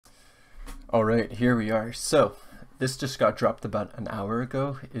Alright, here we are. So, this just got dropped about an hour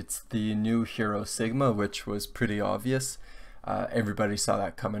ago. It's the new hero Sigma, which was pretty obvious. Everybody saw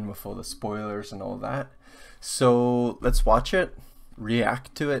that coming with all the spoilers and all that. So, let's watch it,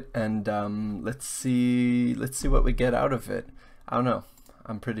 react to it, and let's see what we get out of it. I don't know.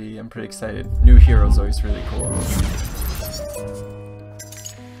 I'm pretty excited. New hero's always really cool.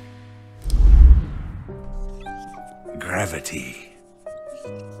 Gravity.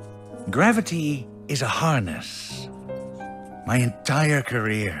 Gravity is a harness. My entire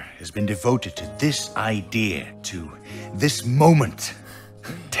career has been devoted to this idea, to this moment.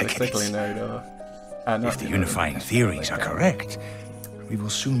 Decades. Looks like Leonardo. If the unifying theories are correct, we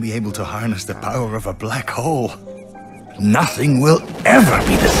will soon be able to harness the power of a black hole. Nothing will ever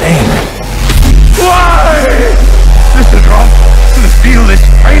be the same. Why? This is wrong. The field is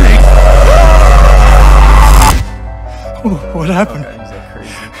failing. What happened? Okay, he's like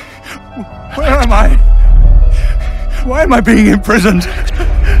crazy. Where am I? Why am I being imprisoned?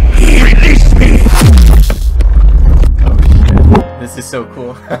 Release me! Oh shit. This is so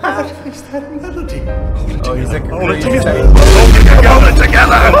cool. What is that melody? Oh, he's like Hold it crazy. together! Hold it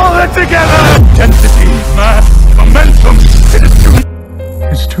together! Hold it together! Intensity, mass, momentum.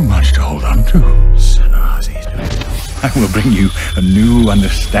 It's too much to hold on to. I will bring you a new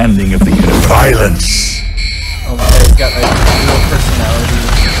understanding of the violence. Oh my god, he's got like real personality.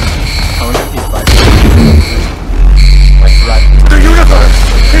 I wonder if he's like right. The universe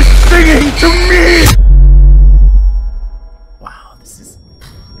is singing to me! Wow, this is...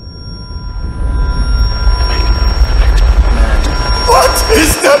 Man. What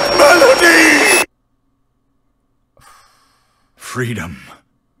is that melody? Freedom.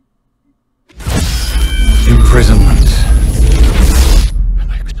 Imprisonment.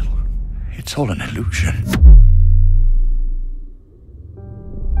 It's all an illusion.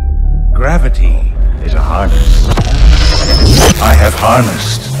 Gravity is a harness. I have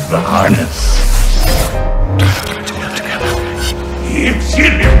harnessed the harness.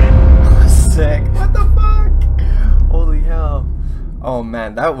 Sick. What the fuck? Holy hell. Oh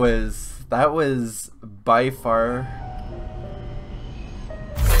man, that was by far...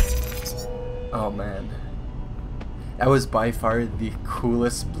 Oh man. That was by far the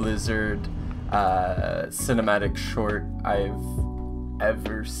coolest Blizzard cinematic short I've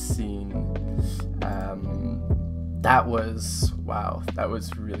ever seen. That was, wow, that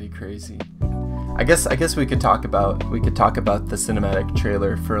was really crazy. I guess we could talk about the cinematic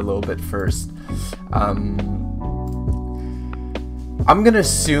trailer for a little bit first. I'm gonna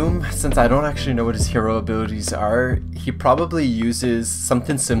assume, since I don't actually know what his hero abilities are, he probably uses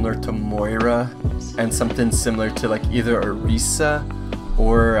something similar to Moira and something similar to like either Orisa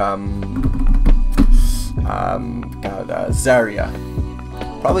or Zarya.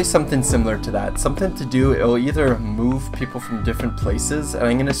 Probably something similar to that. Something to do, it'll either move people from different places, and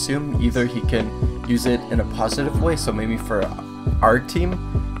I'm gonna assume either he can use it in a positive way, so maybe for our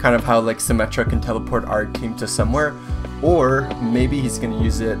team, kind of how like Symmetra can teleport our team to somewhere, or maybe he's gonna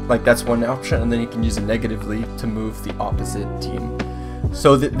use it, like that's one option, and then he can use it negatively to move the opposite team.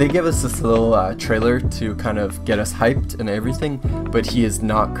 So they give us this little trailer to kind of get us hyped and everything, but he is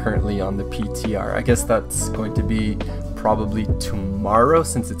not currently on the PTR. I guess that's going to be probably tomorrow,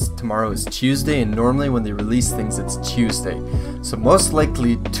 since tomorrow is Tuesday, and normally when they release things it's Tuesday. So most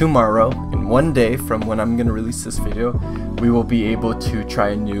likely tomorrow, in one day from when I'm gonna release this video, we will be able to try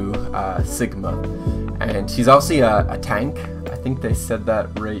a new Sigma. And he's obviously a tank. I think they said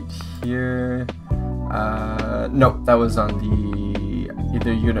that right here. No, that was on the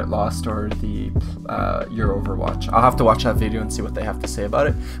either Unit Lost or the your Overwatch. I'll have to watch that video and see what they have to say about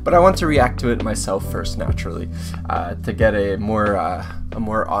it. But I want to react to it myself first, naturally, to get a more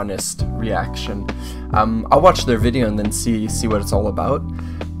honest reaction. I'll watch their video and then see what it's all about.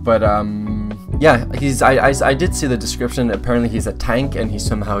 But yeah, I did see the description. Apparently he's a tank and he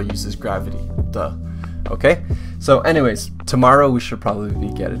somehow uses gravity. Duh. Okay, so anyways, tomorrow we should probably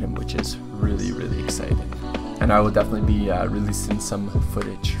be getting him, which is really exciting, and I will definitely be releasing some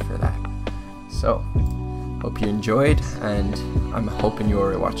footage for that. So hope you enjoyed, and I'm hoping you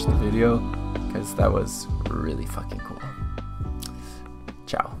already watched the video, because that was really fucking cool.